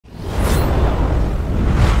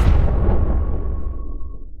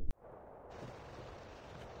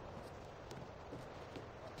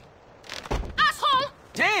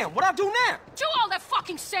I do now? Do all the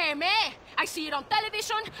fucking same, eh? I see it on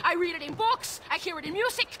television, I read it in books, I hear it in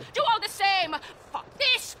music. Do all the same. Fuck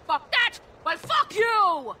this, fuck that, well fuck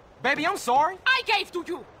you! Baby, I'm sorry. I gave to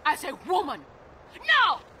you as a woman.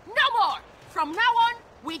 No, no more. From now on,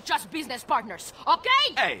 we just business partners,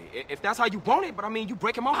 okay? Hey, if that's how you want it, but I mean, you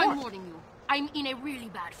breaking my heart. I'm warning you. I'm in a really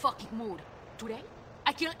bad fucking mood. Today,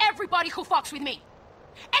 I kill everybody who fucks with me.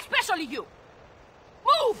 Especially you.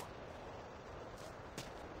 Move!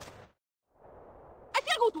 I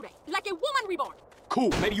feel good today, like a woman reborn. Cool,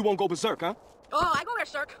 maybe you won't go berserk, huh? Oh, I go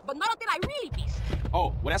berserk, but not until I really piss.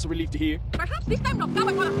 Oh, well, that's a relief to hear. Perhaps this time not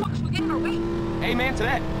cowboy motherfuckers will get in our way. Amen to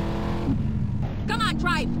that. Come on,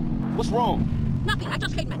 drive. What's wrong? Nothing, I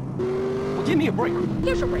just hate men. Well, give me a break.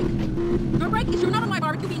 Here's your break. Your break is you're not on my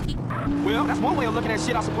barbecue being eaten. Well, that's one way of looking at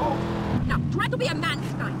shit, I suppose. Now, try to be a man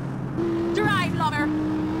this time. Drive, lover.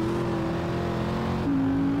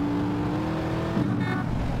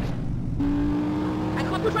 I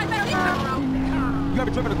hope you drive better this time around. You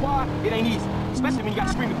ever driven a quad? It ain't easy. Especially when you got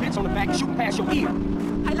a screaming bitch on the back and shooting past your ear.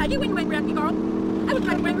 I like it when you angry at me, girl. I was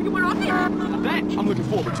trying to remember you were off here. That I'm looking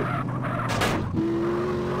forward to.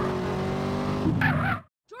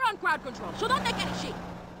 You're on crowd control, so don't take any shit.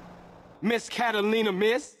 Miss Catalina,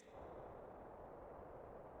 miss.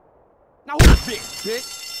 Now who's this,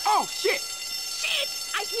 bitch? Oh, shit! Shit!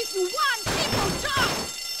 I give you one simple job!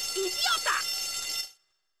 Idiota!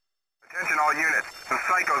 Attention all units. Some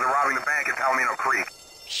psychos are robbing the bank at Palomino Creek.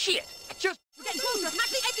 Shit! Just get closer, smash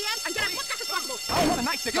the ATM, and get as much cash as possible. I don't want a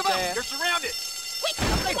night stick up there. You're surrounded! Quick!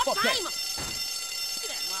 Hey, What fuck that. time?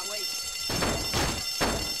 Get out of my way.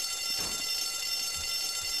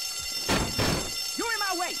 You're in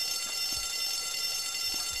my way.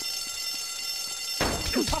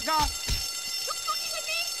 You tough guy. You fucking with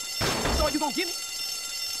me? So you gonna give me?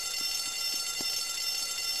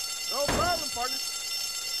 No problem, partner.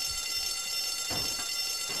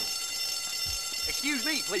 Excuse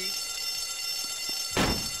me, please.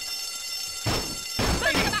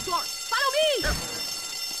 Turn to the back door. Follow me!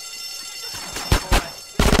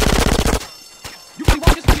 You can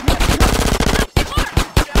walk this to get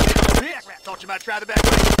Thought you might try the back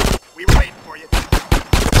way. We were waiting for you.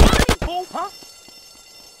 fool, huh?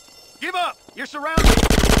 Give up! You're surrounded!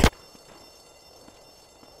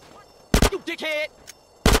 You dickhead!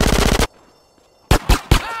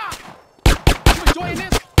 Ah! You enjoying this?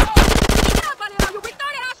 Get up, Vanilla, you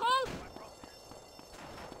retarded asshole!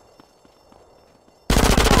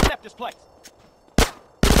 I left this place.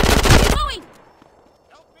 Keep going!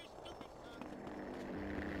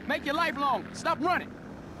 Make your life long. Stop running.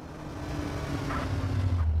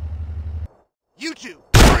 You two!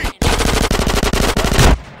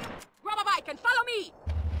 Grab a bike and follow me!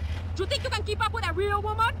 Do you think you can keep up with a real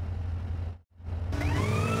woman?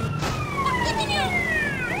 What's keeping you?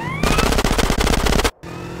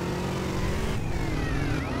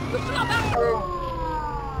 You slow down!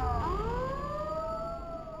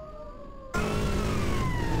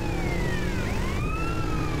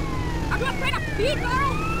 Are you afraid of speed,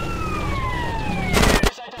 girl?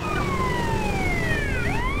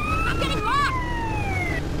 I'm getting lost!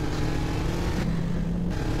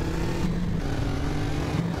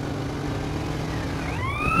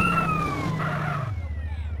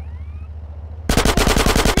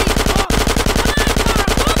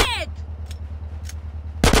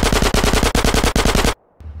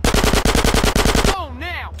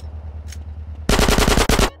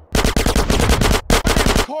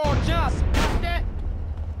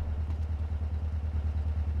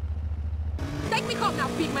 Take me home now,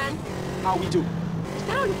 big man. How we do? Is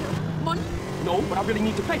that all you do? Money? No, but I really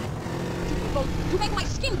need to pay. To make my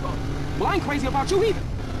skin grow. Well, I ain't crazy about you either.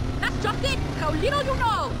 That's just it. How little you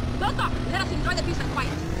know. Don't talk. Let us enjoy the peace and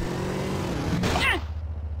quiet.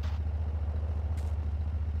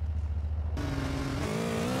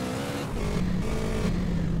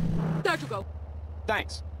 There you go.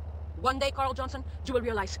 Thanks. One day, Carl Johnson, you will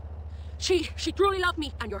realize she truly loved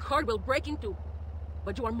me, and your heart will break in two.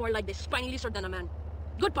 But you are more like the spiny lizard than a man.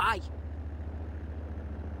 Goodbye.